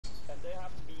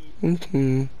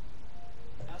Mm-hmm.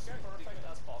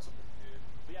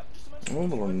 I'm a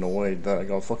little annoyed that I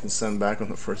got fucking sent back on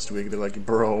the first week. They're like,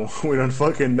 bro, we don't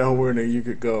fucking know where you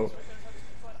could go.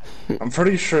 I'm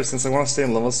pretty sure since I want to stay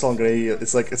in level style, I'm gonna.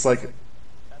 It's like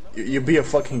you be a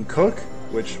fucking cook,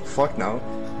 which fuck no,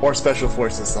 or special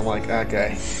forces. I'm like,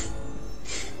 okay.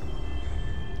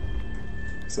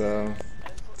 So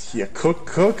yeah,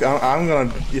 cook. I'm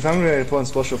gonna if I'm gonna put on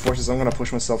special forces, I'm gonna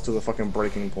push myself to the fucking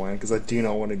breaking point because I do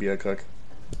not want to be a cook.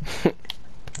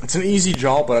 It's an easy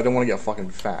job, but I don't want to get fucking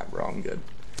fat, bro. I'm good.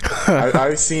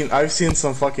 I've seen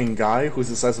some fucking guy who's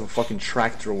the size of a fucking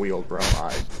tractor wheel, bro.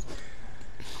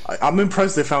 I'm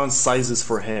impressed they found sizes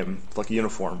for him, like a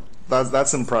uniform.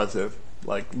 That's impressive.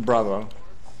 Like, bravo.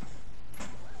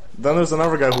 Then there's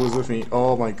another guy who was with me.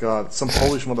 Oh my god, some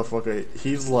Polish motherfucker.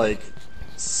 He's like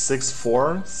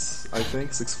 6'4", I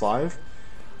think, 6'5".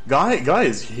 Guy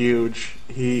is huge.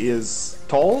 He is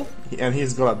tall, and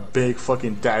he's got a big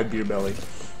fucking dad beer belly.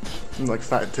 And like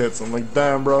fat tits. I'm like,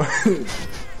 damn, bro.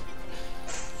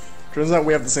 Turns out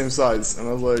we have the same size, and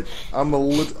I was like,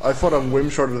 I thought I'm way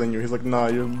shorter than you. He's like, nah,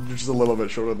 you're just a little bit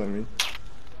shorter than me.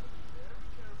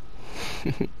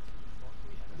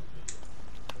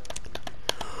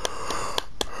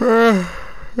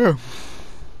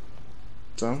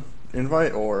 So,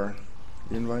 invite or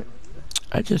invite?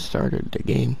 I just started the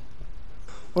game.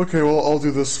 Okay, well, I'll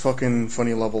do this fucking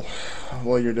funny level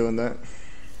while you're doing that.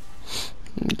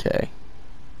 Okay.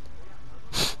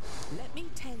 Let me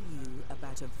tell you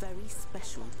about a very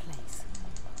special place.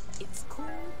 It's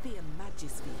called the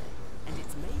Imagisphere, and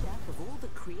it's made up of all the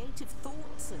creative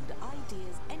thoughts and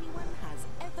ideas anyone has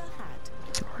ever had.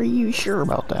 Are you sure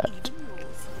about that? Even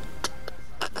yours.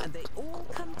 And they all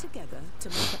come together to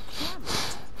make a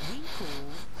planet we call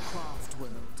Craft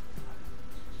World.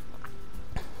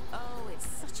 Oh, it's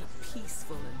such a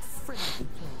peaceful and friendly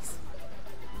place.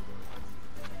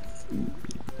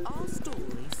 Our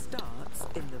story starts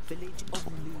in the village of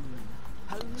Loon,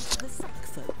 home to the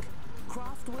Sackfolk,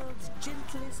 Craftworld's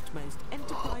gentlest, most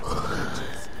enterprising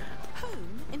creatures.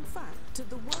 Home, in fact, to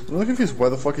the one. I'm looking confused. Why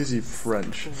the fuck is he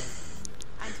French?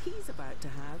 And he's about to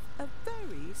have a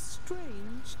very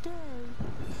strange day.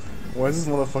 Why is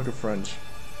this motherfucker French?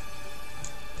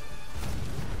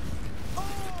 Oh,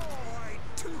 I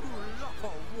do love a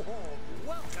warm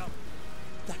welcome.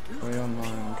 Play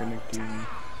online, connecting.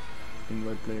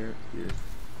 Invite player, yes.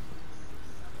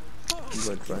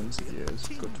 Invite friends, yes.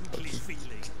 Go to party.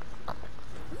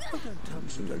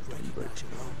 Select invite.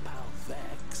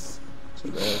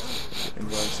 Select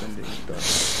invite sending done.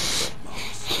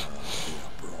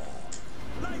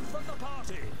 Life of the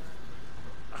party.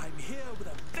 I'm here with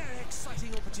a very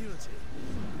exciting opportunity.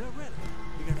 No, really,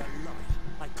 you're gonna love it.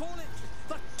 I call it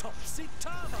the Topsy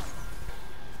Turver.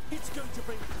 It's going to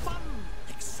bring fun,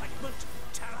 excitement,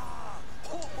 terror,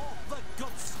 all the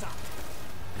good stuff.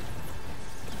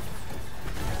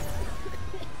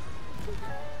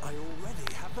 I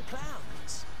already have the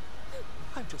plans.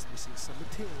 I'm just missing some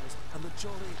materials and the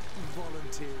jolly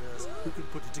volunteers who can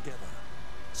put it together.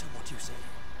 So what do you say?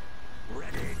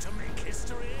 Ready to make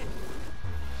history?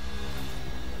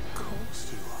 Of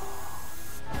course you are.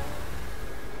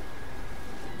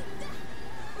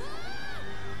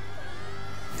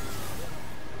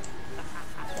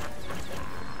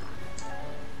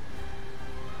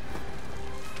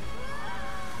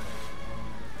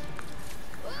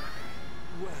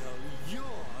 Well,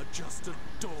 you're just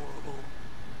adorable.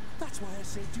 That's why I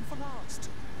saved you for last.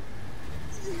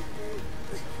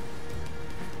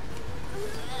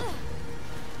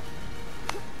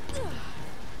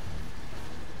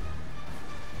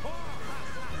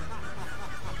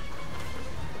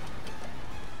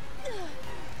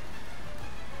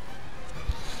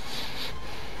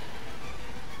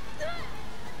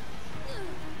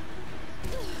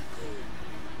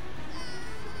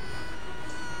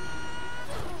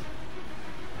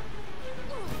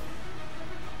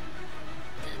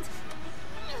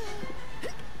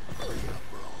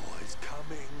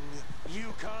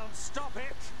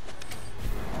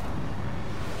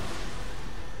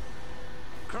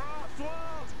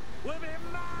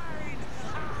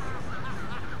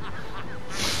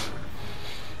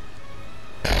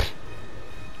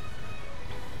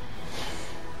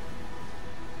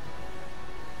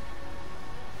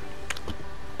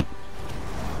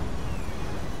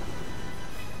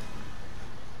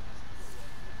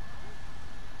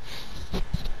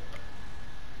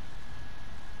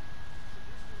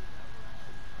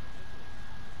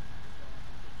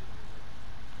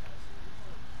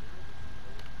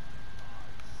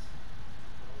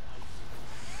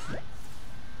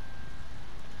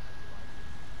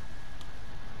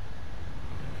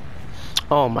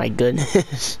 Oh my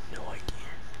goodness. No idea.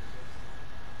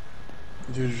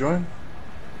 Did you join?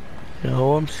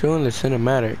 No, I'm still in the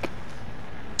cinematic.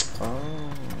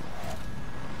 Oh.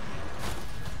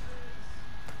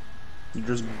 You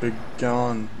just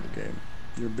begun the game.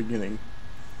 You're beginning.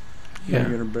 Yeah.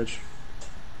 Beginner bitch.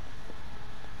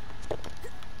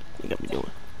 You got me doing.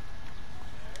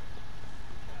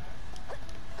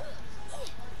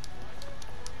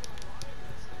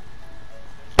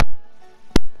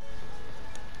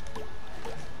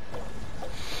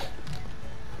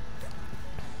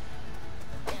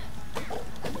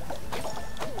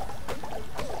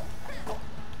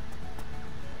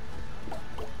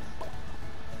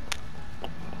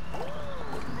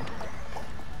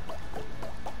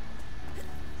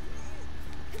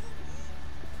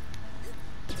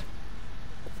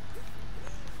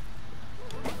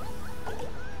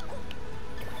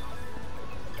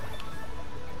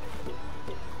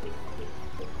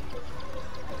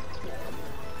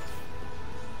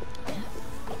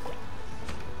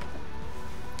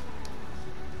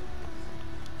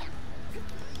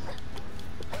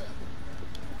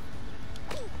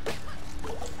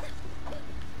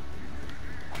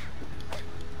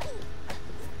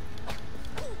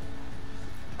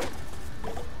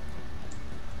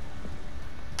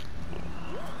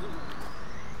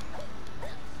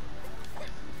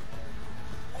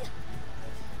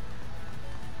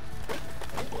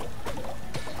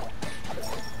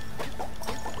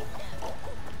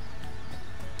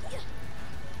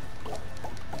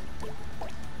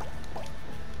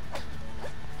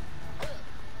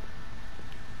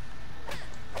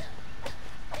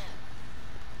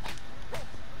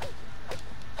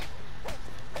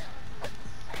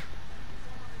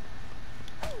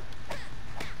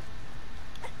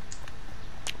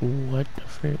 What the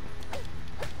frick?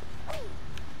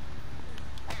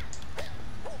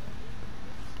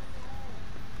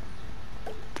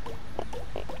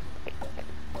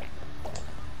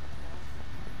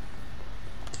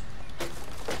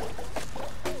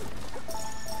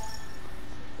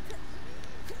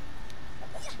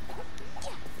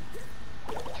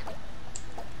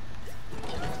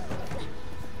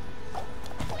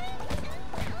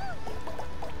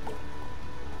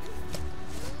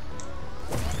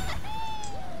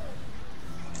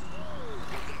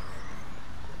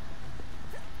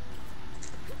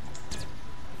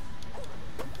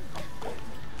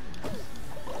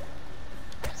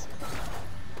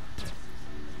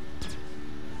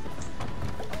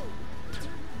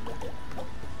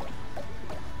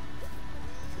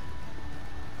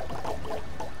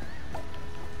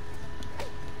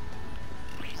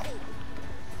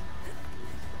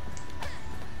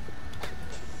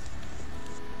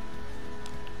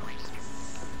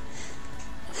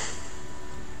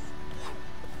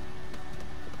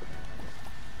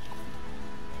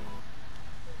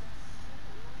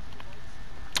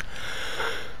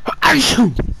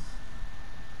 Achoo!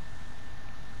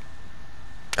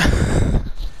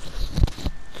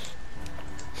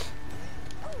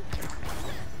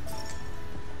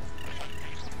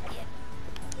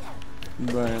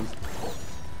 Bam.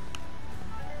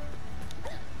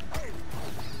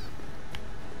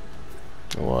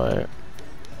 What?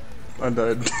 I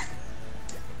died.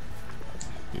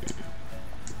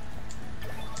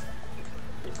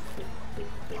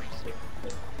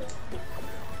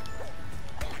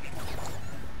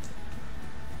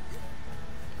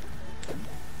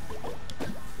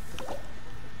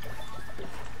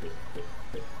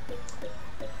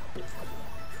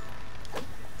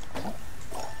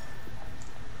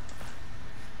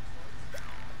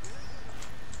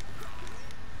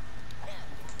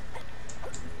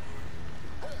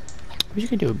 Wish you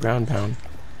could do a ground pound.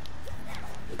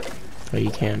 Oh,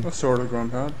 you can. A sort of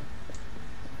ground pound.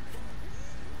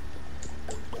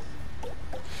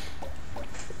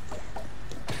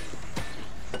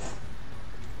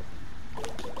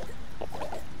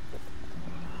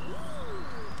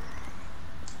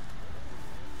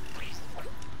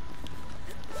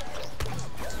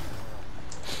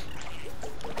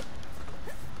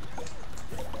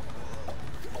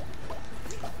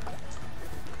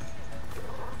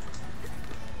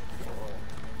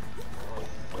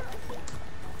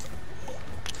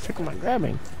 Frick am I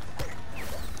grabbing?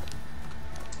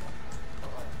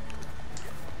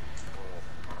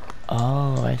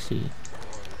 Oh, I see.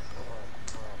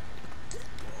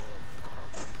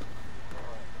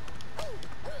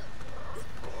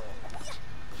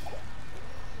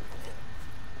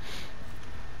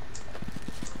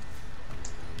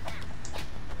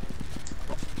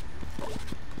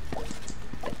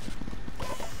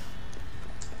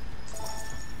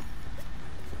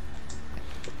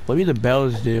 What do the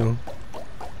bells do?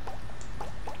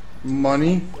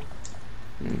 Money.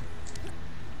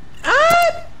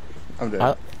 I'm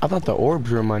dead. I thought the orbs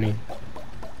were money.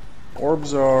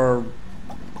 Orbs are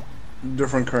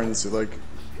different currency. Like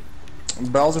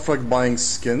bells are for like buying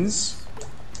skins,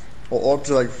 while orbs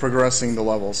are like progressing the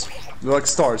levels. They're like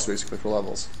stars basically for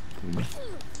levels.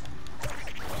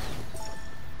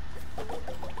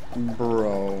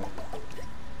 Bro.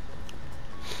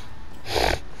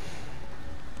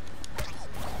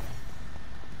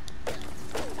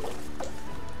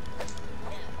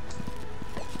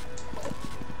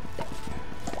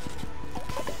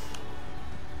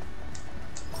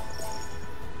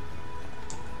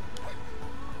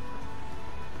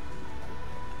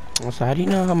 So how do you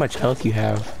know how much health you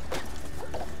have?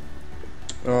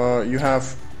 You have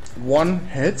one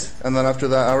hit, and then after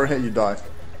that hour hit, you die.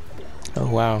 Oh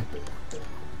wow.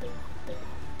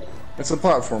 It's a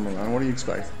platformer, man. What do you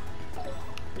expect?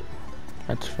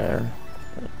 That's fair.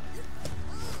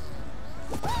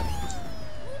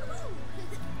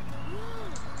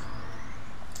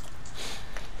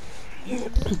 You know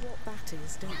what that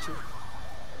is, don't you?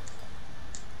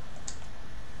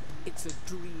 It's a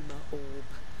dreamer orb,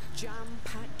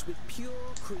 jam-packed with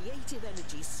pure creative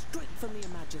energy straight from the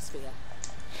Imagisphere.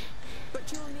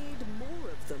 But you'll need more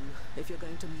of them if you're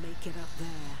going to make it up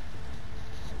there.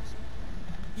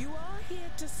 You are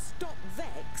here to stop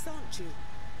Vex, aren't you?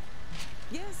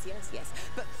 Yes, yes, yes.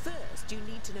 But first you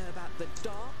need to know about the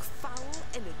dark, foul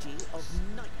energy of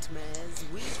nightmares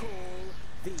we call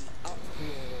the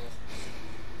Uproar.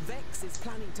 Vex is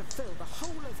planning to fill the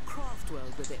whole of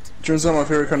Craftworld with it. Turns out my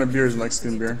favorite kind of beer is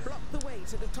Mexican beer. Block the way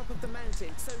to the top of the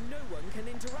mountain so no one can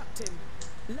interrupt him.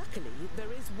 Luckily,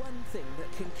 there is one thing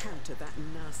that can counter that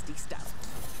nasty stuff.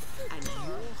 And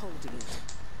you're holding it.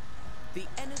 The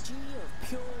energy of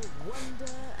pure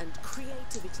wonder and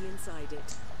creativity inside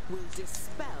it will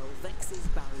dispel Vex's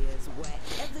barriers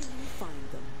wherever you find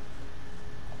them.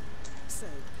 So,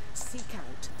 seek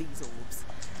out these orbs.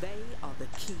 They are the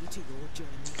key to your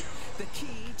journey. The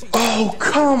key to your Oh,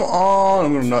 come on!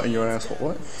 I'm gonna nut in your asshole.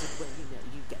 What? Well, you know,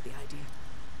 you get the idea.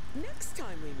 Next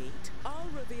time we meet, I'll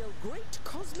reveal great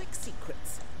cosmic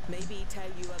secrets. Maybe tell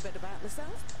you a bit about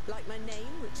myself, like my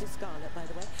name, which is Scarlet, by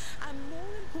the way, and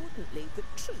more importantly, the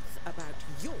truth about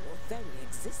your very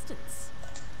existence.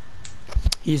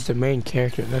 He's the main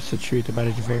character. That's the truth about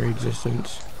his very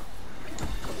existence.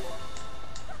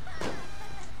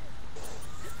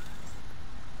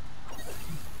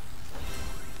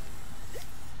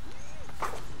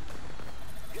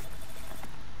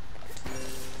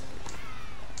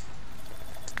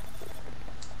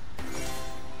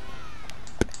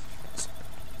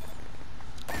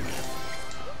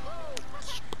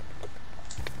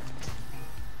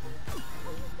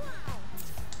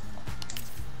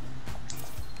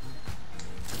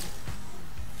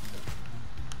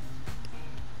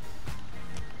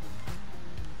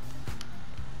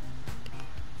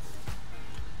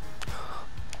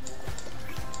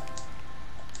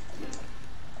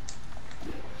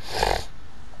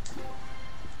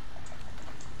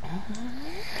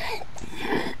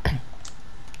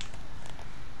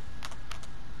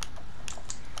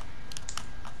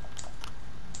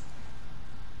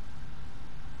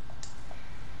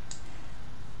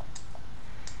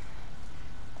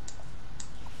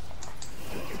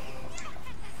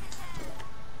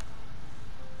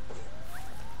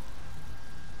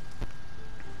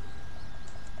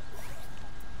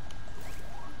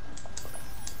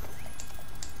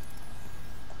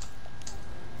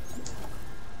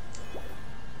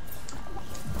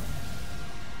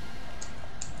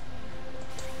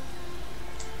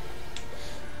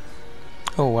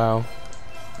 Oh wow.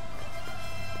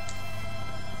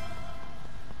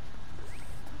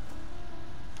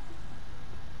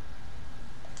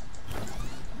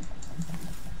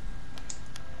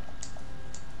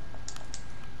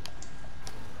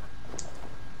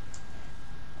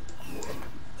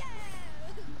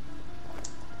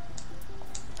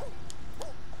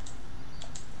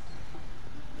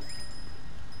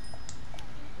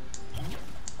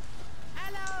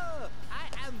 Hello,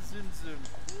 I am Zum Zum.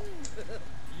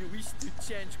 You wish to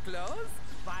change clothes?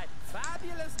 Buy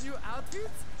fabulous new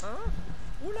outfits? Huh?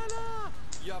 Ooh la la!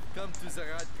 You have come to the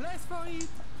right place for it.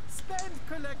 Spend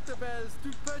collectibles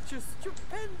to purchase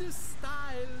stupendous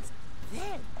styles.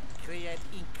 Then create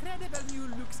incredible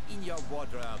new looks in your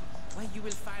wardrobe, where you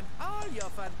will find all your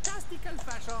fantastical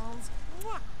fashions.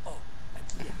 Mwah! Oh,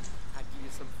 and here, I give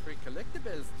you some free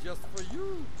collectibles just for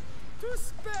you to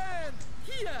spend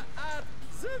here at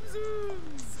Zum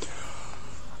Zum's.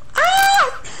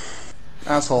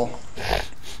 Asshole.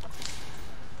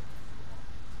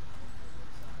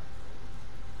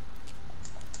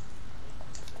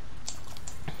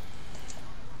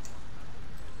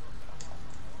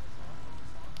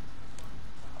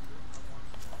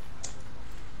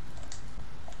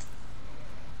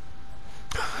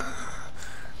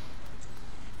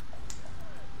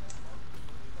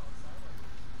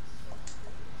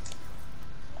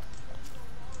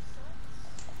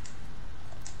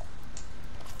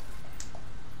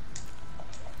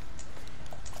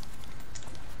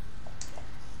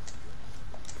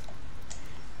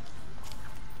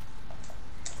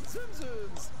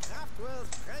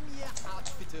 premier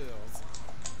outfitters.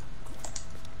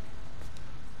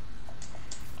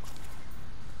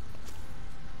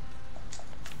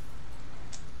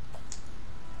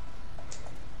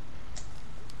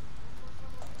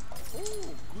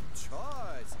 Oh, good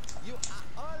choice. You are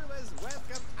always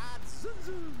welcome at Zoom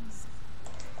Zooms.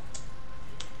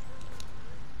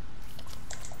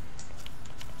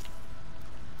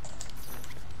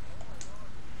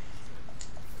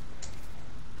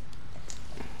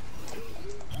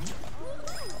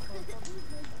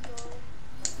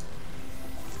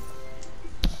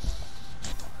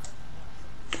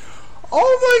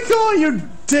 Oh my god, you're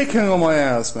dicking on my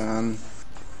ass, man.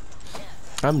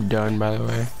 I'm done, by the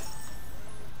way.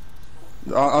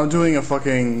 I'm doing a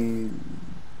fucking...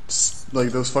 like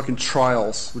those fucking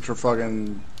trials, which are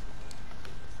fucking...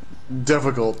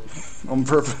 difficult. On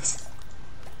purpose.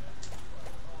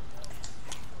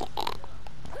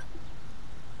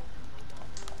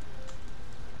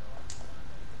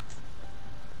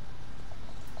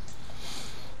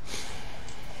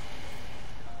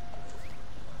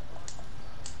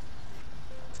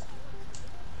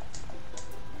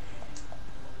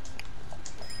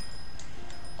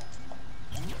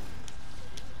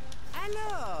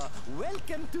 Hello,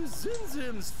 welcome to Zoom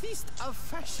Zoom's Feast of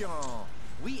Fashion.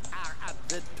 We are at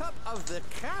the top of the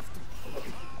craft.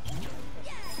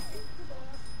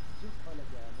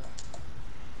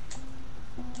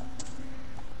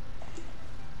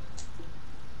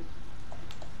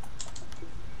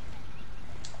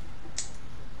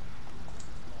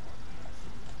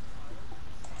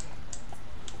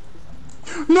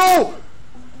 No!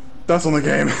 That's on the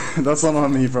game. That's not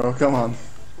on me, bro. Come on.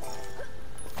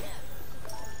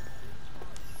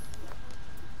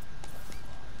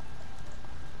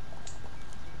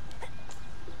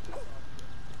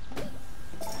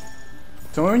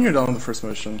 Tell me when you're done with the first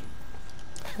mission.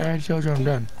 I told you I'm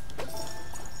done.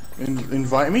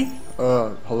 Invite me?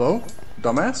 Hello?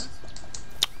 Dumbass?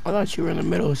 I thought you were in the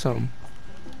middle of something.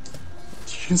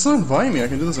 You can still invite me. I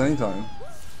can do this anytime.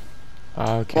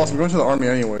 Okay. Plus, I'm going to the army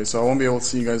anyway, so I won't be able to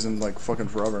see you guys in, like, fucking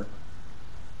forever.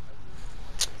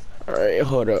 Alright,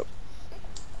 hold up.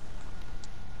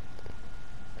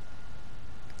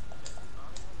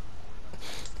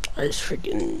 It's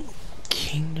freaking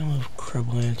Kingdom of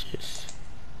Crablantis.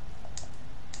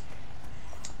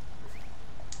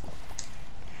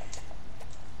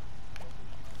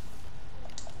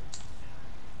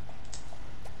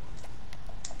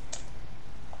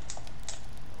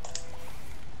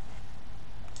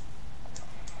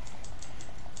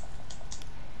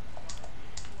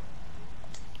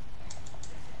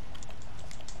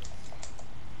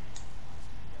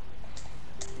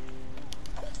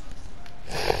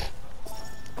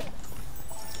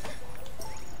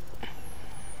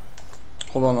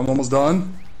 Hold on, I'm almost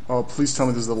done. Oh, please tell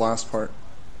me this is the last part.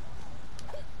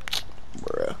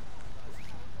 Bruh.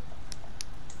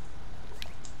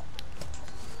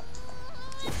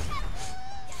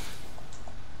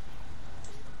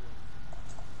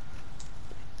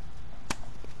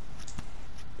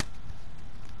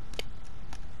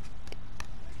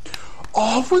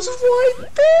 Oh, it was right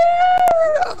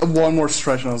there! One more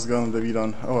stretch and I was going to be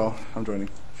done. Oh well, I'm joining.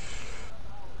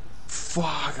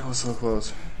 Fuck, I was so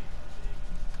close.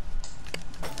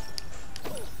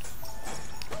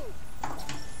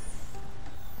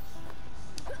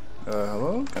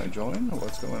 Hello? Can I join?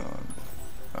 What's going on?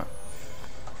 Ah.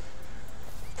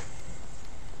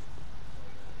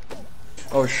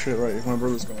 Oh shit, right, if my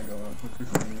brother's gonna go on.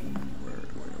 Where?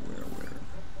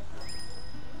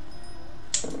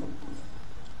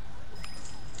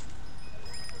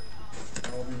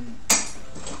 I'll be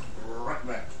right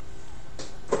back.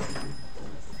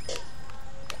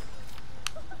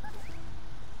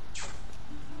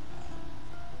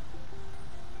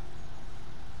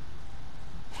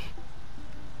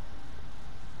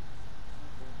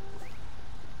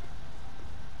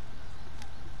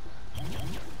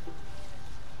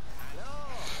 Hello,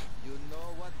 you know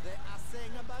what they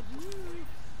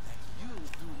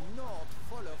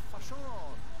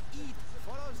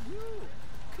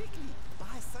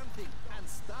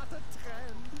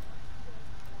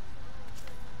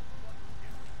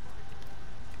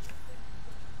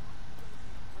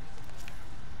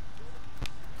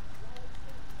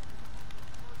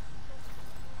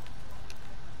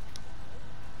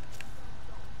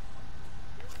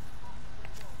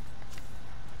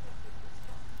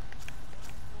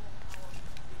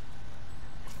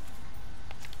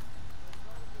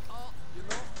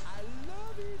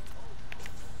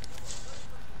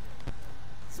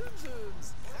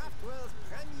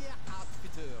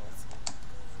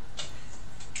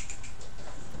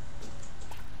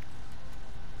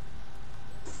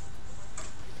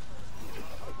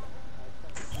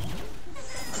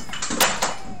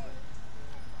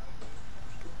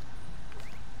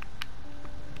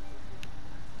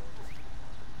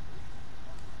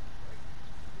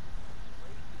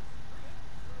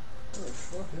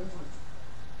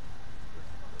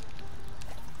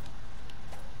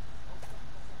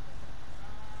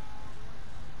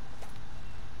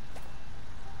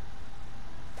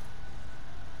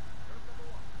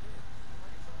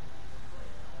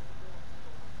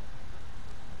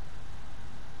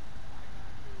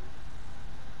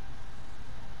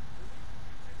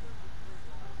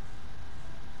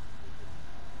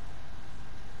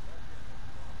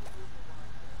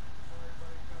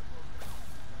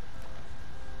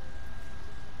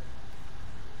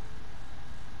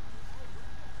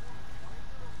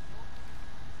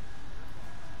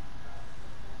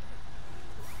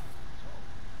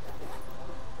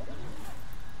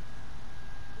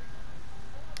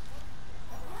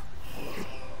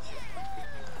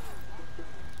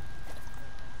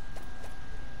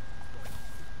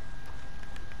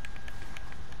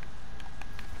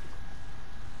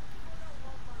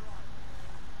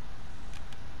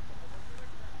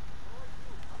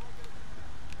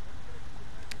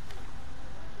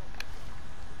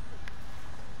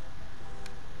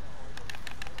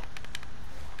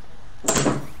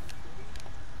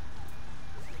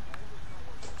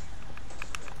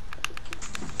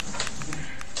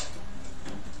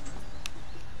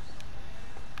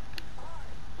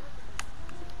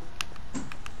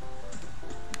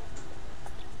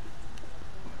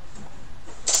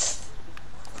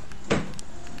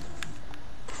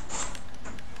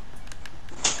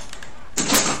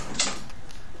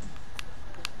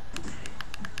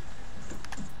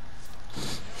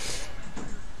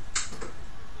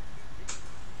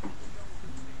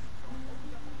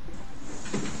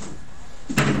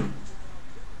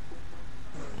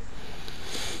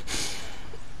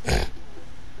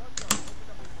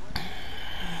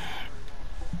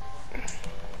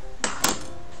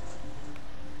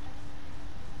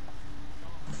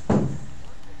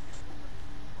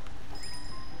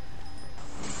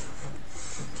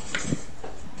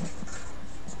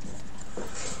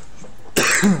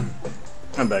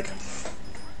I'm back.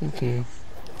 Okay.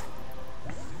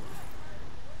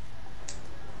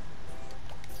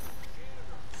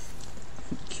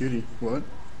 Cutie, what?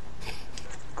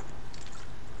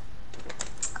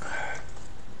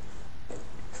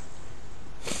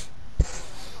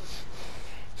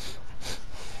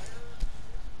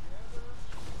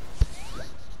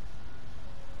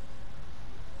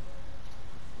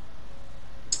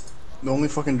 The only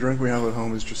fucking drink we have at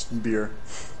home is just beer.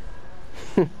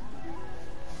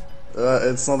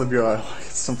 It's not the beer I like,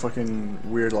 it's some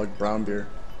fucking weird, like, brown beer.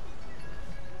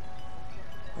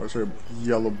 Or sort of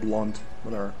yellow blonde,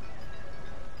 whatever.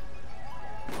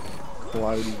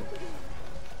 Cloudy.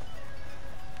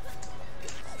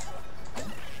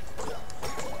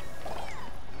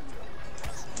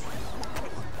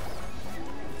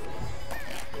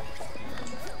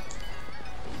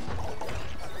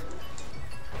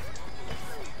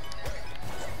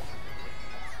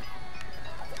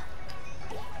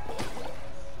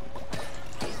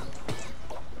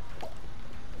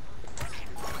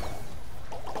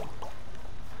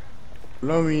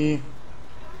 Follow me.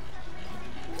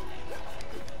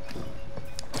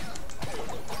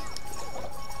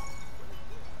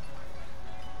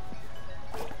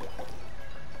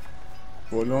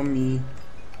 Follow me.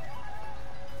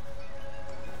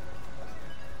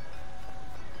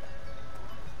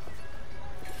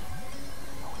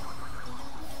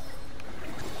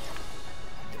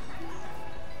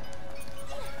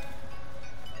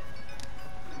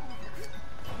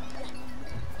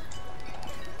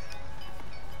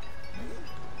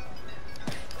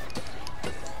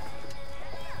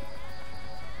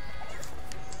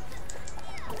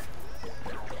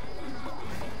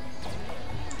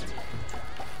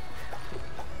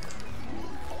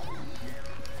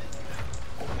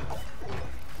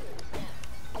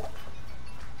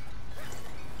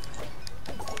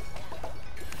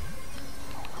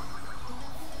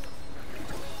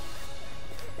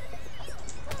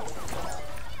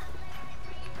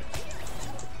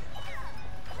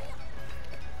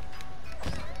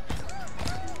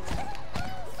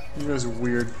 You guys are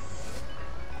weird.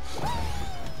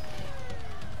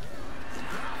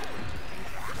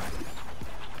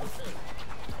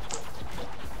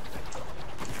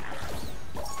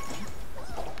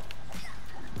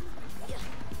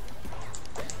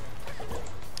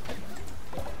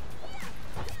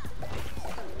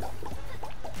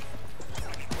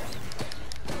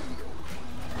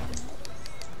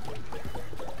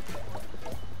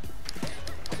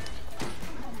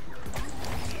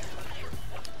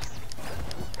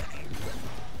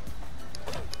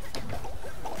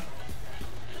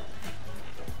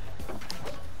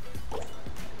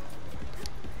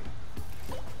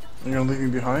 You're gonna leave me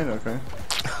behind? Okay.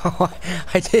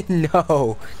 I didn't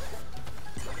know.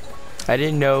 I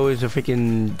didn't know it was a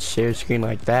freaking share screen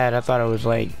like that. I thought it was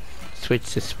like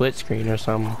switch to split screen or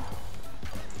something.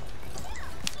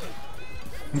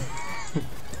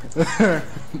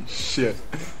 Shit.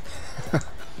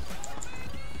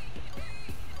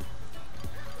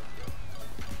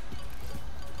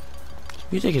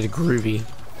 Music is groovy.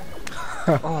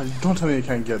 Oh, don't tell me you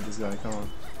can't get this guy. Come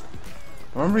on.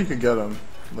 I remember you could get him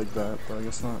like that, but I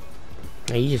guess not.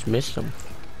 Now you just missed him.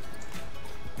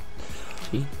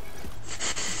 See?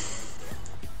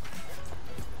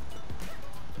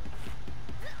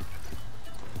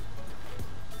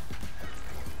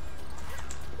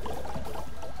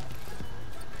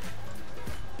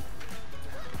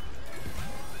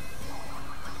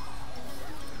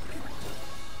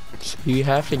 So you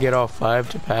have to get all 5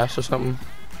 to pass or something?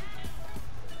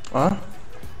 Huh?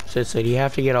 So do you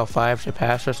have to get all 5 to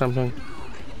pass or something?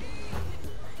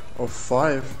 Oh,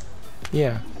 5?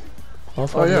 Yeah. All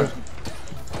 5. Oh, yeah.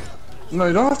 No,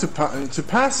 you don't have to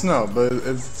pass, no, but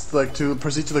it's like to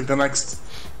proceed to like the next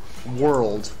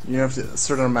world. You have to, a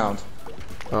certain amount.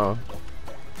 Oh.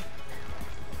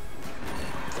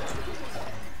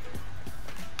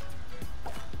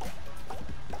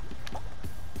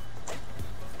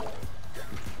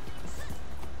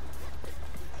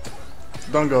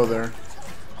 Don't go there.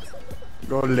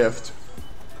 Go left.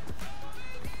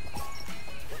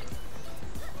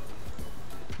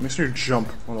 Make sure you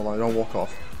jump on the line, don't walk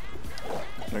off.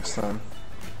 Next time.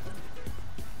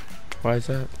 Why is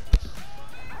that?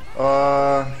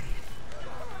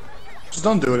 Just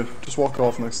don't do it. Just walk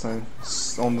off next time.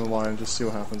 Just on the line, just see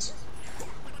what happens.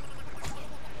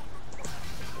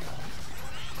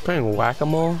 Playing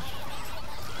whack-a-mole?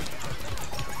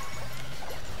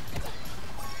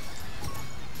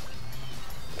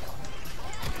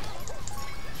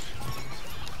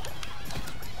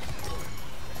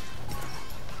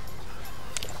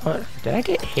 What? Did I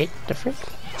get hit? The frick?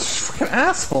 Fucking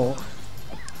asshole!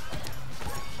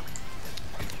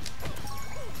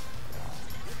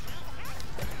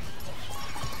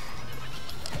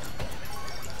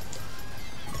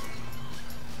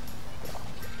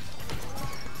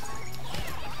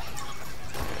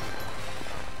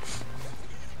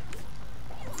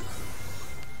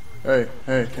 Hey,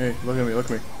 hey, hey, look at me, look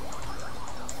at me.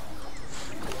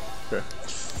 Okay,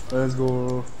 let's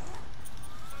go.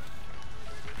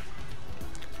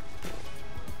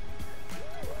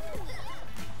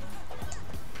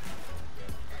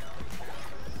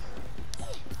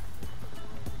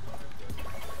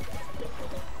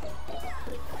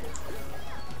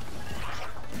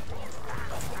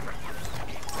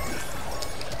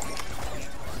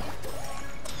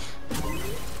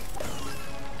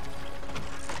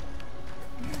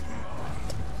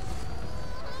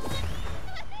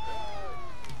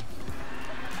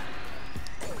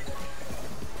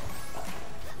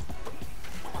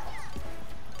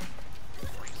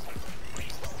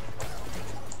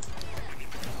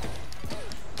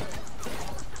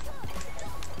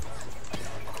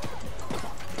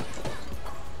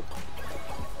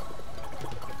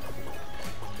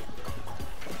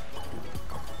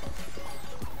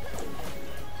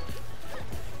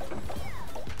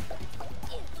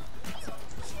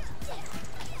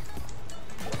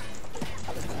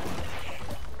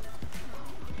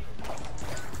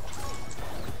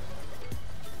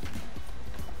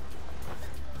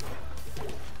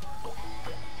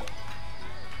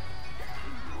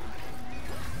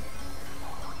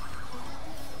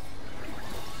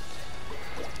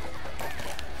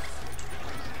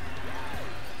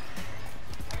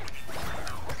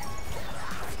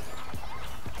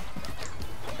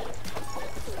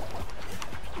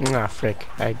 Ah, frick.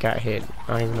 I got hit.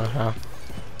 I don't even know how.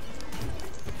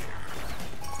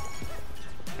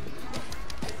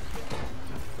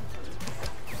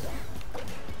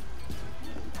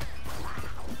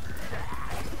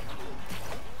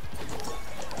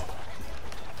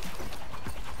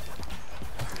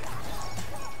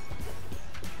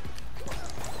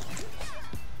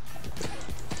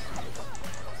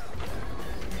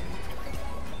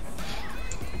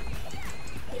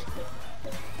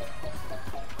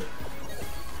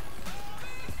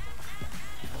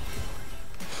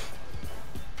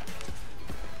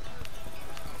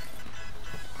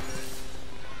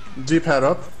 D-pad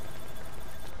up.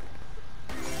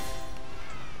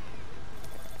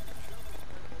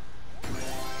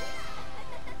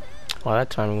 Wow, that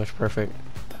timing was perfect.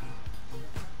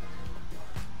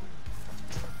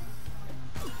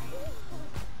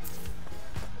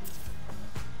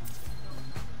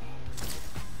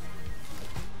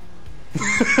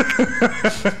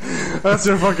 That's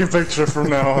your fucking picture from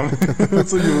now on.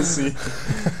 That's what you will see.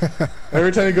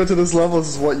 Every time you go to this level, this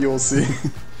is what you will see.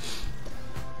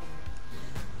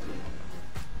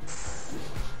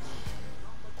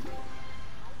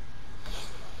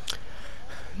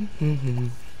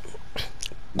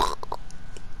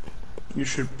 You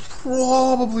should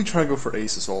probably try to go for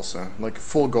aces also, like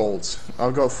full golds.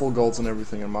 I've got full golds and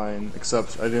everything in mine,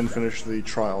 except I didn't finish the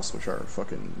trials, which are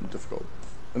fucking difficult.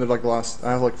 And they're like the last.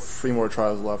 I have like 3 more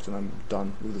trials left, and I'm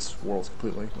done with this world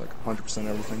completely, like 100%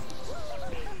 everything.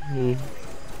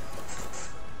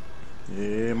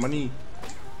 Yeah, money,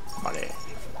 money,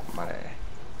 money.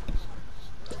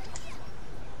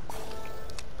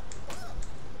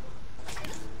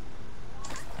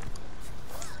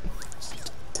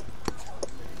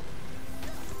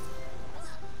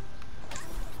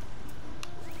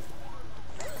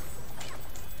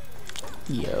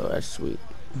 Yo, that's sweet.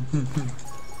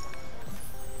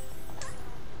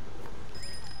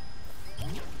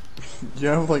 You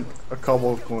have like a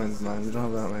couple of coins, man. You don't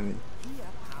have that many.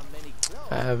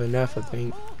 I have enough, I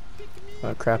think.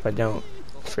 Oh crap, I don't.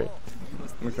 Frick.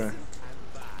 Okay.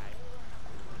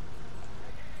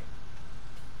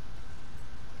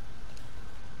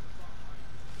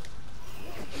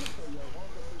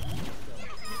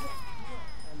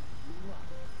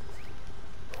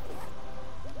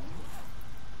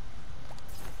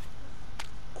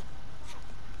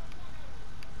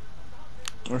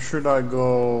 Or should I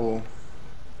go?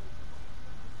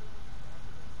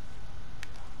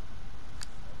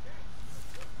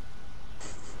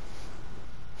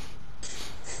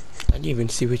 I didn't even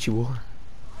see what you wore.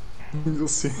 You'll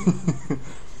see.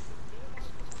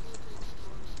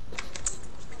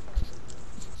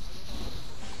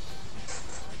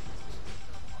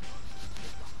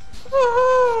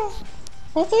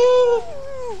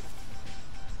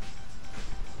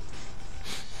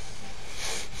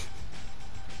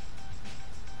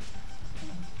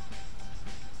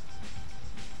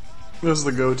 This is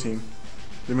the Go team.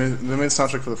 They made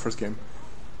soundtrack for the first game.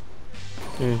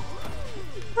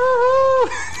 Oh.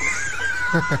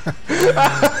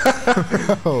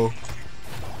 Oh,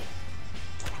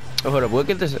 hold up, look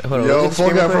at this. Hold on, Yo, look at this Fall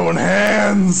game Guy real throwing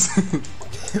hands!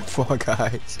 quick. Fall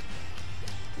Guys.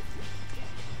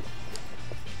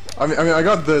 I mean, I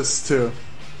got this too.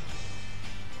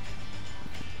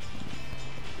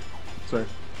 Sorry.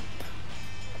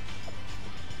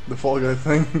 The Fall Guy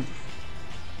thing.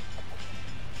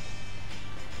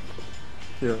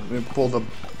 Here, let me pull the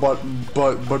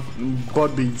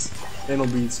butt beads, anal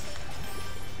beads.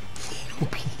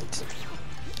 Anal beads.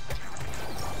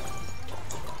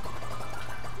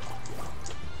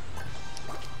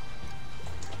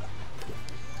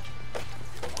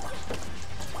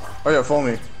 Oh yeah, follow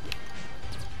me.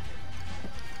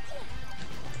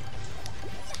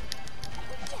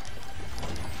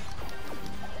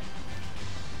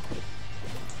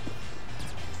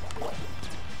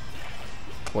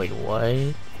 Wait, what?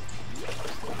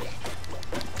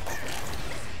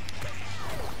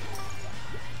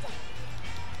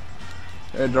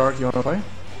 Hey, Dark, you wanna play?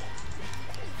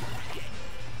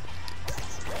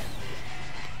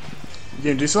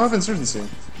 Game, do you still have insurgency?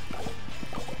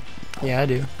 Yeah, I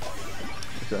do.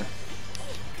 Okay.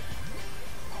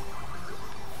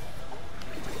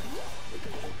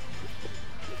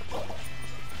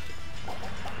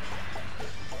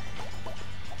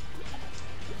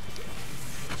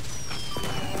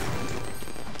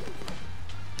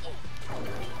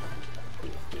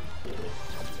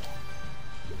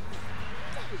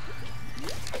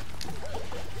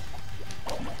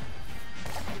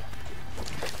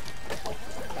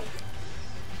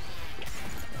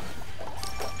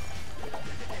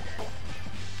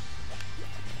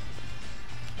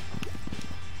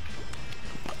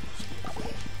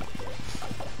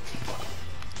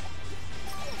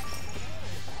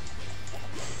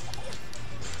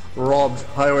 Robbed.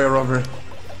 Highway robber.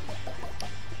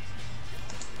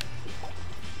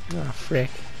 Ah, frick.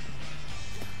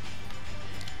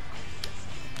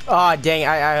 Oh, dang,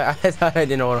 I thought I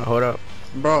didn't want to hold up.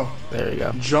 Bro. There you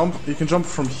go. Jump. You can jump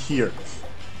from here.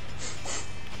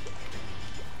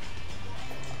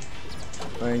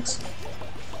 Thanks.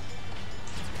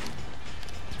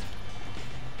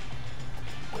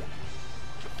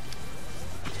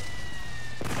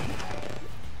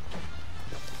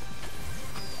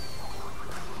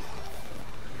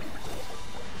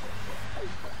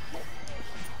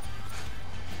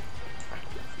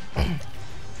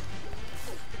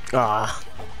 Ah.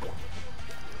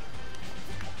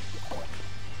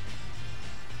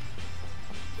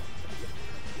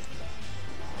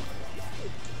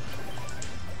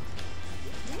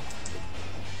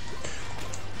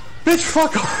 Bitch,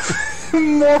 fuck off!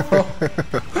 Moron.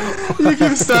 You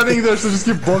keep standing there, so just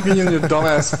keep bonking in your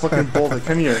dumbass fucking boulder.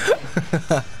 Come here.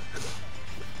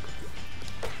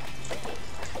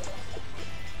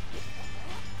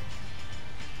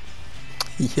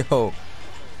 Yo,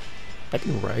 I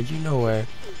can ride you nowhere.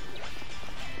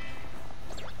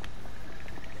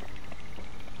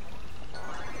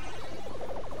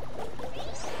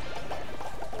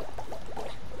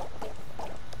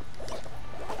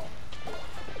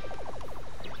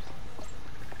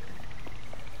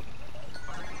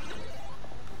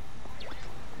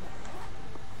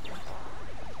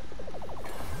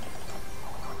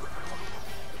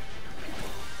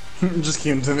 It just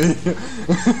came to me.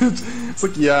 It's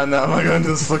like, yeah, now I'm going to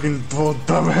this fucking bull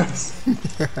dumbass.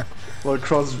 Like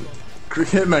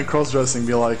Hitman cross-dressing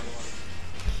be like,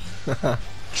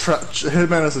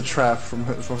 Hitman is a trap from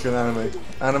fucking anime.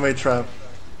 Anime trap.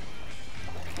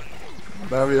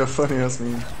 That'd be a funny ass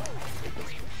meme.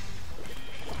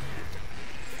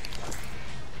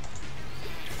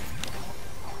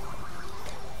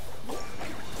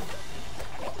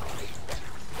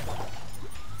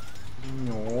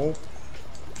 No.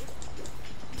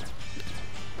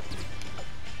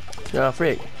 Oh,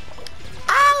 freak.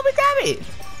 Ah, let me grab it!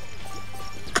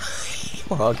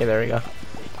 Well, okay, there we go.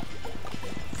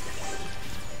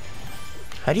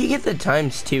 How do you get the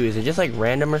times 2? Is it just like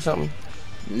random or something?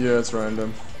 Yeah, it's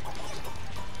random.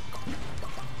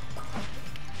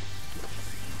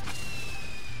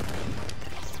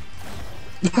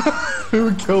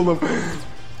 Who killed him?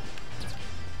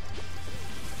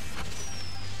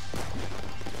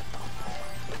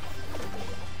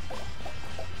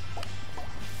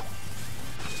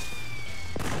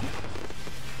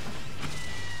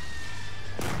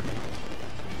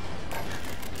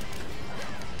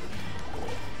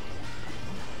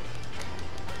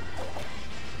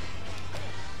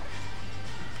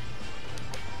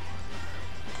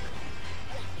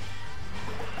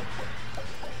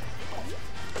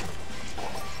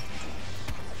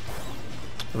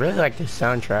 I really like this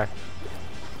soundtrack.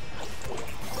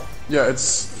 Yeah,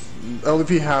 it's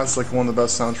LDP has like one of the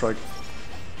best soundtrack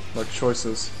like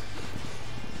choices.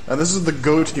 And this is the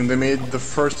Go team. They made the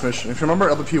first mission. If you remember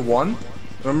LDP 1,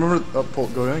 remember pull,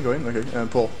 go in, okay,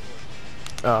 and pull.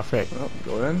 Oh, frick. Oh,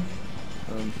 go in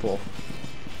and pull.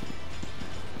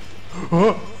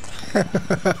 Oh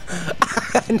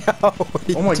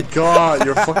No. my god,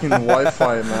 your fucking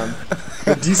Wi-Fi, man.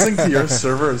 The desync to your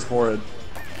server is horrid.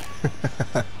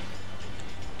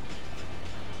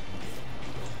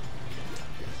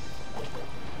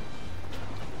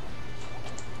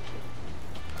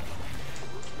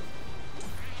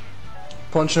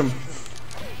 Punch him.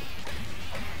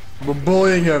 We're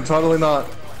bullying him, totally not.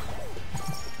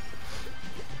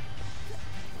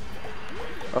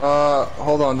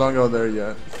 Hold on, don't go there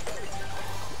yet.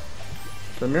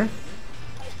 Come here.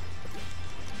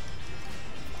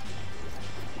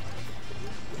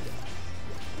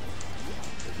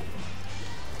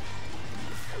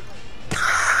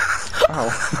 Ow.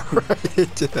 Right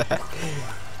into that.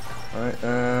 Alright,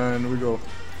 and we go.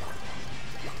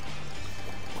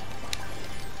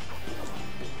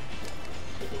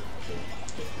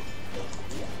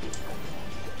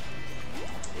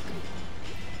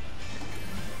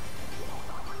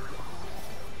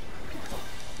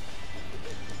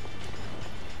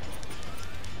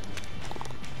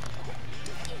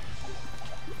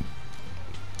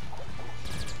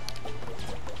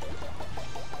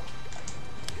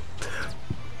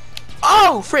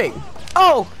 Oh, frick!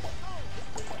 Oh!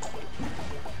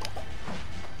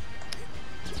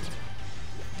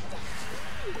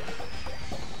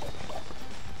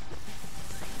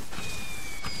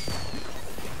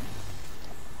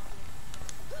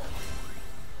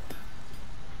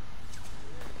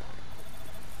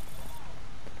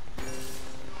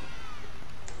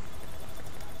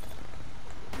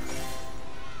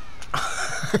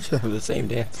 I should have the same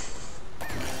dance.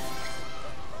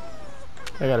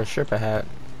 I got a Sherpa hat.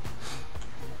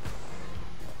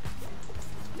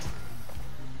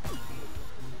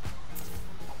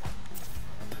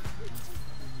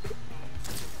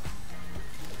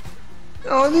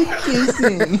 Oh, they're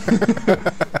kissing.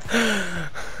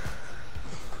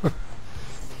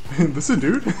 This a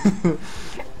dude?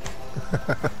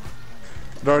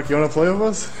 Dark, you wanna play with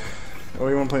us? Or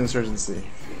you wanna play Insurgency?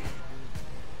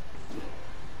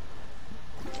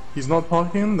 He's not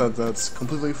talking, that's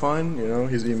completely fine, you know,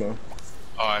 he's emo.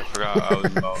 Oh, I forgot I was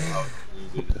about.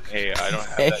 Hey, I don't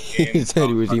have that game. He said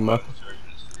he was emo.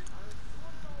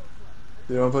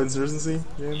 You wanna play Insurgency?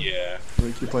 Yeah,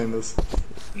 We keep playing this.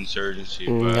 Insurgency.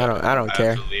 But I don't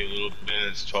care. I have to leave a little bit.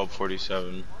 It's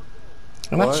 12:47.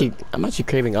 I'm actually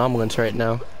craving omelets right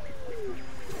now.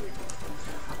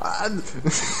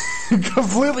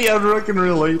 Completely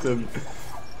unrelated.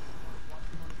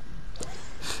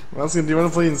 Asking, do you want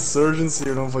to play Insurgency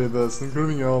or don't play this,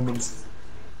 including elements?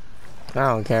 I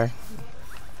don't care.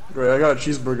 Great, I got a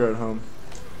cheeseburger at home.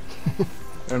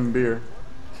 And beer.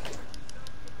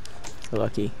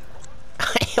 Lucky.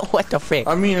 What the frick?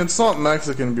 I mean, it's not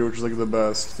Mexican beer, which is like the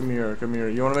best. Come here, come here.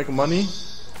 You want to make money?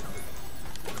 Is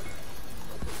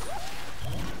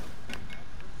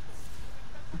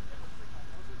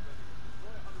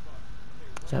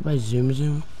that by Zoom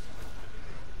Zoom?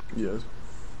 Yes.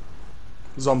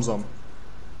 Zum Zum.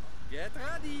 Get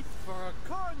ready for a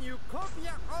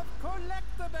cornucopia of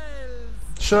collectibles.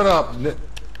 Shut up.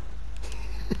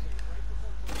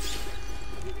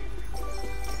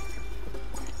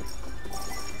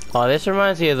 Oh, this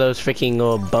reminds me of those freaking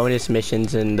little bonus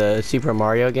missions in the Super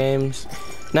Mario games.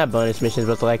 Not bonus missions,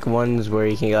 but like ones where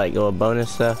you can get like little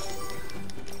bonus stuff.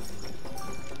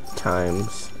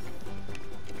 Times.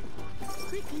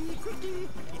 Quickly, quickly.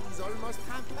 It is almost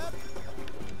time up.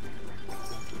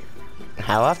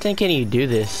 How often can you do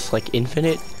this? Like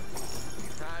infinite?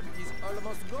 Time is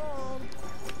almost gone.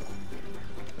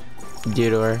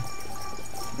 Dudor.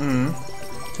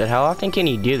 Said how often can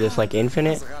you do this? Like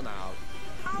infinite? Run out.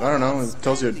 I don't know, it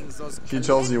tells you. He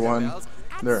tells you one.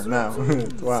 There, now.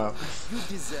 Wow. You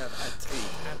deserve a treat,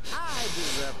 and I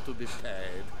deserve to be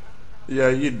paid. Yeah,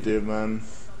 you do, man.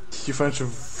 You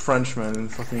Frenchman in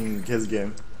fucking his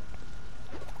game.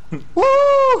 Woo!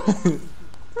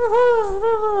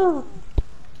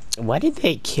 Why did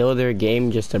they kill their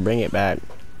game just to bring it back?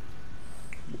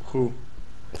 Who?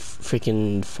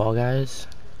 Freaking Fall Guys?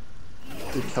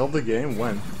 They killed the game?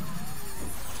 When?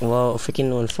 Well,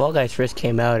 freaking when Fall Guys first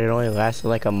came out, it only lasted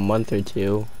like a month or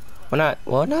two.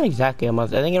 Well, not exactly a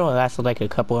month. I think it only lasted like a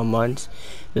couple of months.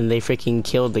 Then they freaking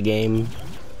killed the game,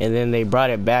 and then they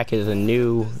brought it back as a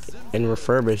new and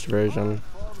refurbished version.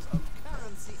 Forms of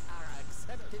currency are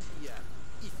accepted here,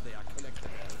 if they are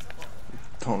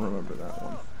collectibles. Don't remember that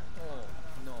one. Oh,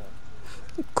 no.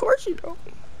 Of course you don't.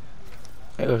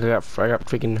 I got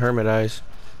freaking hermit eyes,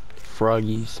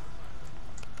 froggies.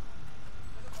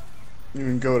 You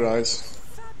mean goat eyes.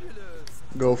 Fabulous.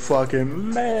 Go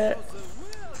fucking mad.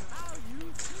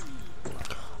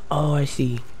 Oh, I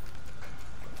see.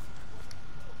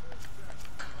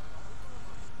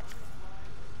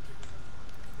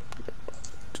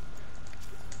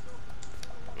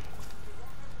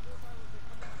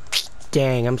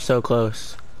 Dang, I'm so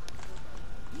close.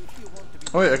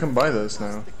 Oh wait, I can buy this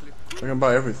now. I can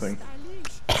buy everything.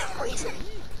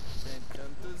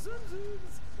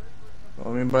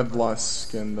 Let me buy the last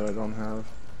skin that I don't have.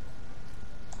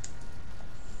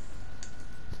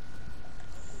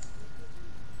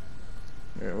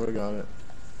 Yeah, we got it.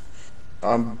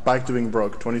 I'm back to being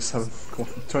broke.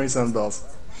 27 bells.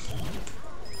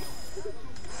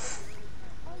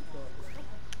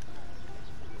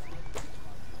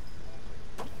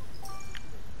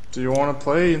 Do you want to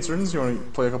play Insurgents? Or you want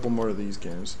to play a couple more of these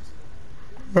games?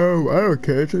 Oh, I don't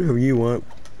care. It's whatever you want.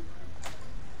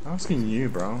 I'm asking you,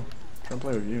 bro. I'm trying to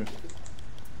play with you.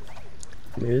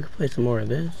 Maybe we could play some more of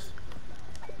this.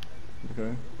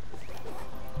 Okay.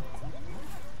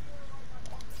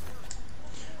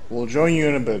 We'll join you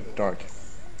in a bit, Dark.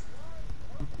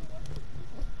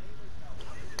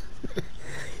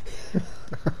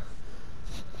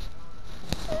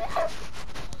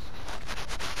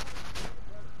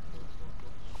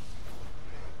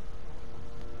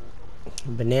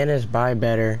 Bananas buy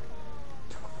better.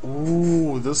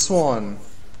 Ooh, this one.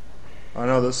 I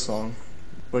know this song.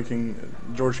 By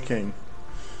George King.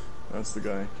 That's the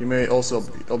guy. He made also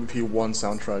LBP 1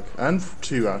 soundtrack. And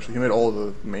 2, actually. He made all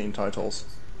the main titles.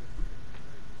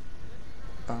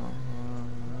 Oh.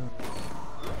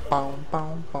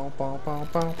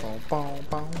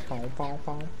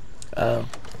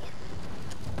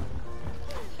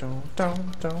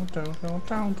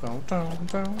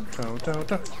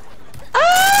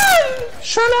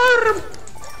 Shut up!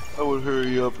 I would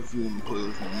hurry up if you didn't play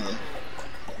with me, man.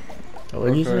 What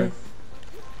did you say?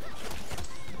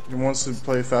 He wants to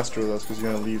play faster with us because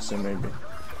you're gonna leave soon, maybe.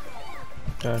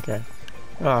 Okay.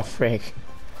 Oh, frick.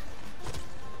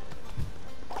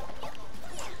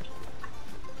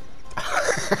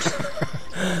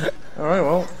 Alright,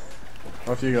 well.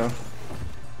 Off you go.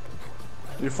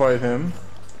 You fight him.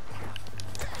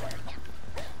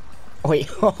 Wait,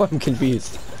 oh, I'm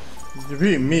confused. You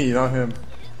beat me, not him.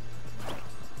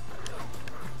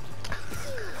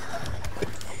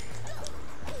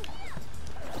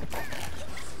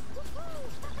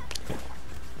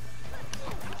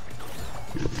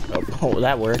 Oh,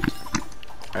 that worked.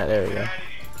 Alright, there we go.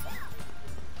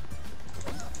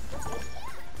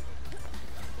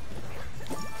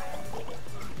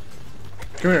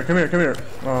 Come here, come here, come here.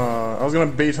 I was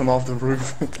gonna bait him off the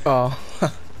roof. Oh.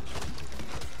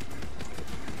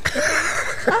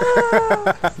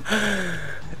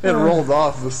 It rolled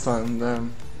off this time,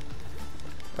 damn.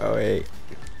 Oh wait.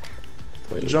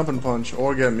 Jump and punch,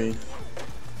 or get me.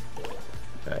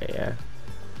 Oh yeah.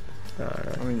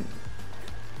 Alright. I mean...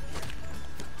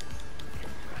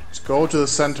 Just go to the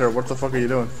center, what the fuck are you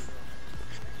doing?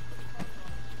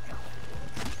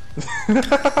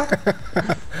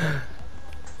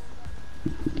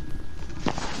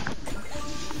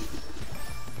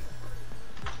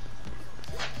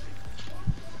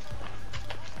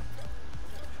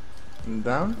 And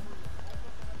down?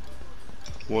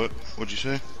 What'd you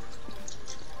say?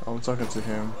 I'm talking to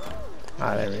him.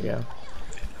 Ah, there we go.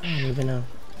 I don't even know.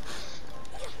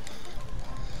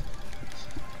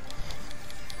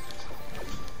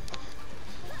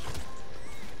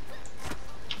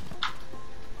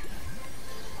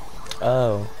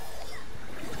 Oh.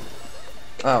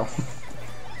 Ow.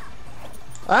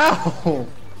 Ow!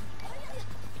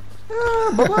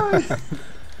 Ah, bye-bye!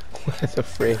 What the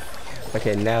freak?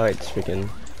 Okay, now it's freaking...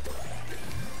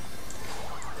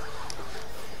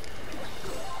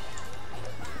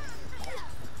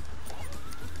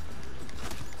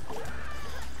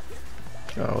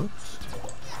 Oh, oops.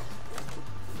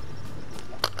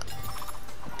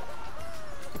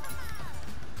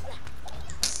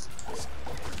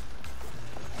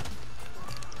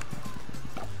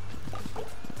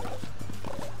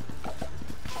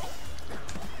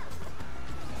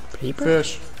 Paper?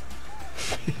 Fish.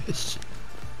 Fish.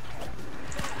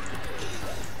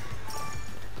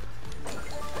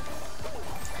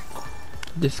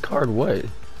 Discard what?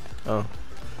 Oh.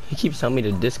 He keeps telling me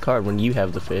to discard when you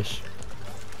have the fish.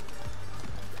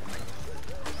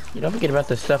 You don't forget about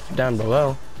the stuff down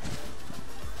below.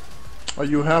 Oh,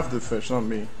 you have the fish, not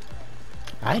me.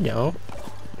 I don't.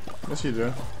 Yes, you do.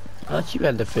 I thought you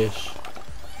had the fish.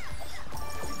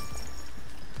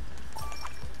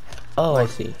 Oh, I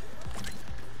see.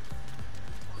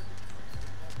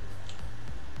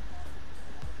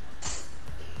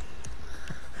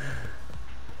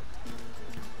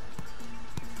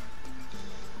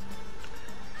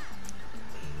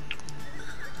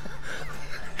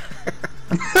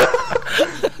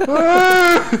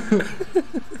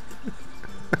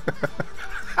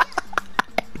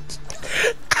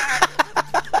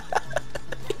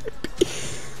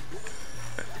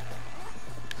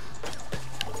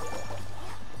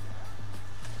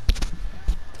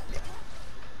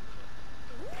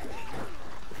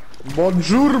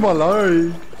 Bonjour,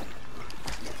 Malay!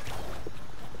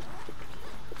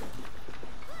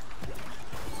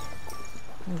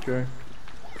 Okay.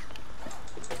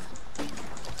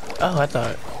 Oh, I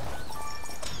thought.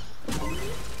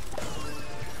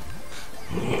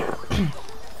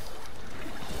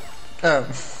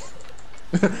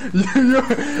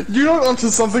 You're onto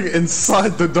something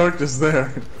inside the darkness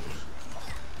there.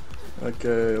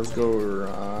 Okay, let's go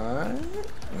right.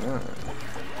 Yeah.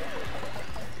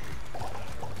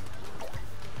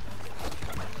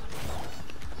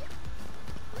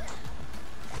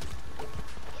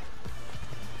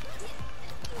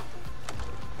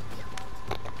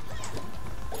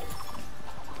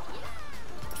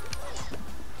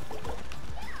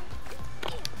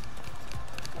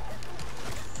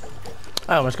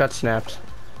 I almost got snapped.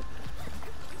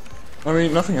 I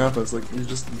mean, nothing happens. Like you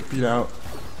just beat out.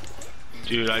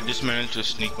 Dude, I just managed to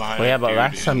sneak behind. Well, yeah, a but dude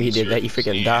last time and you did that, you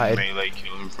freaking and died. melee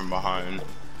kill him from behind.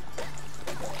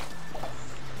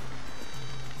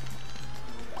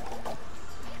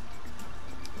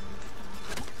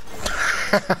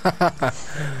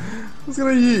 Who's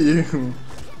gonna eat you?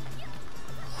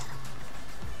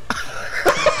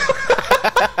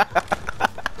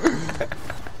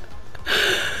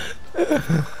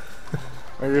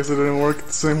 I guess it didn't work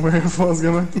the same way if I was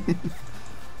gonna.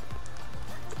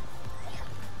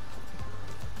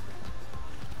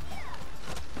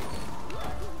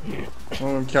 I'm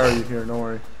gonna carry you here, don't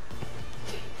worry.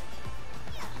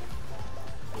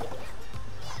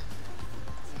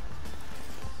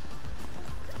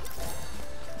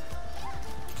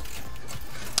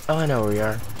 Oh, I know where we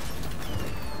are.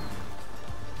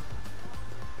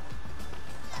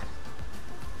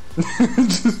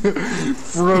 Just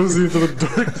froze you to the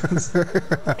darkness.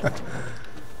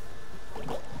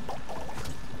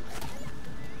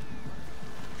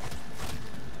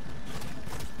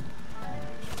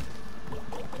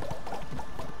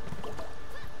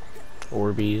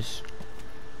 Orbeez.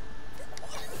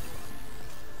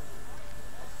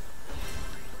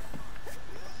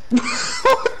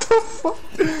 What the fuck?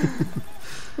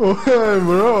 Oh, hey,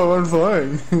 bro, I'm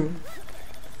flying.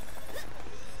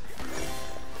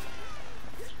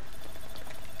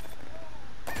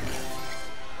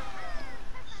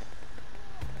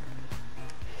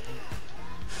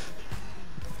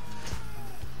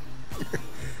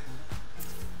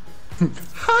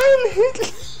 Heil Hitler!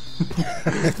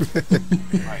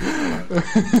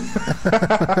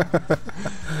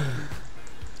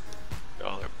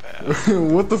 Y'all are bad.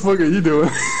 What the fuck are you doing?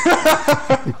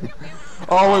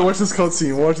 Oh wait, watch this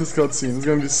cutscene. Watch this cutscene. It's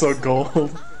gonna be so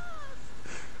gold.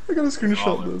 I gotta screenshot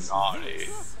Y'all are this. naughty.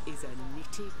 This is a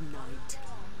knitted night.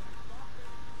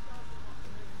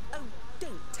 Oh,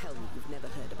 don't tell me you've never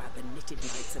heard about the knitted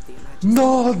knights of the Imagination.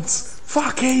 Nods!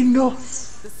 Fucking nods!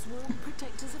 The sworn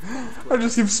protectors of I Craftworld.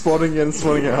 just keep spawning in and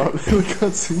spawning out. The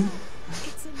cutscene.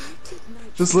 It's a knitted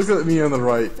night. Just look at me on the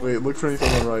right. Wait, look for me on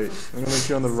the right. I'm gonna make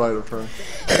you on the right of her. A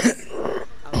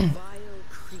vile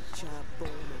creature born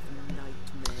of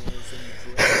nightmares and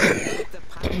dread. The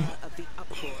power of the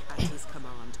uproar at his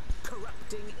command,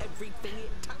 corrupting everything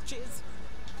it touches.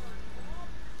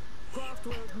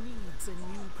 Craftworld needs a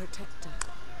new protector.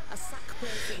 A sack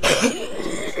person.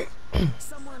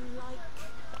 Someone like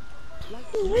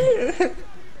you.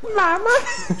 Mama!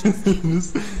 See, the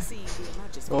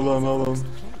Imagination Hold on, hold on.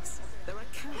 place. There are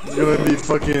countless It's gonna be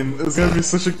fucking. It's gonna be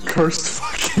such a cursed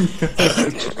fucking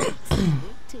image.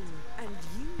 waiting, and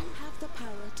you have the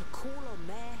power to call on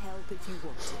their help if you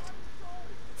want it.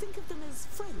 Think of them as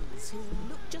friends who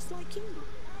look just like you.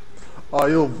 Oh,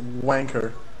 you'll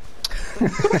wanker.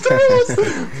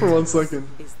 For 1 second.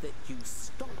 Is that you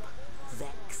stop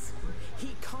Vex.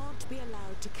 He can't be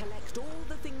allowed to collect all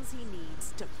the things he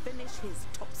needs to finish his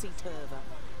topsy-turver.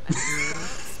 And he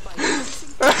starts by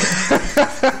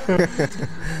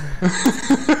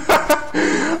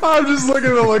I'm just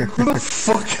looking at it like, who the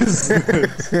fuck is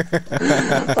this?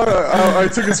 I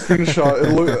took a screenshot.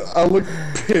 I look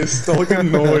pissed. I look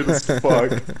annoyed as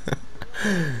fuck.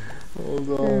 Hold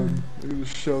on. I'm gonna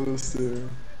show this to you.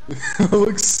 I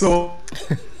look so.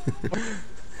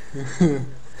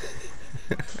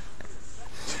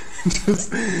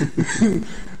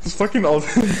 just fucking old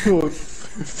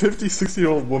 50,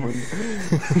 60-year-old woman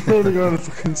running around a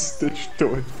fucking Stitch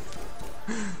toy.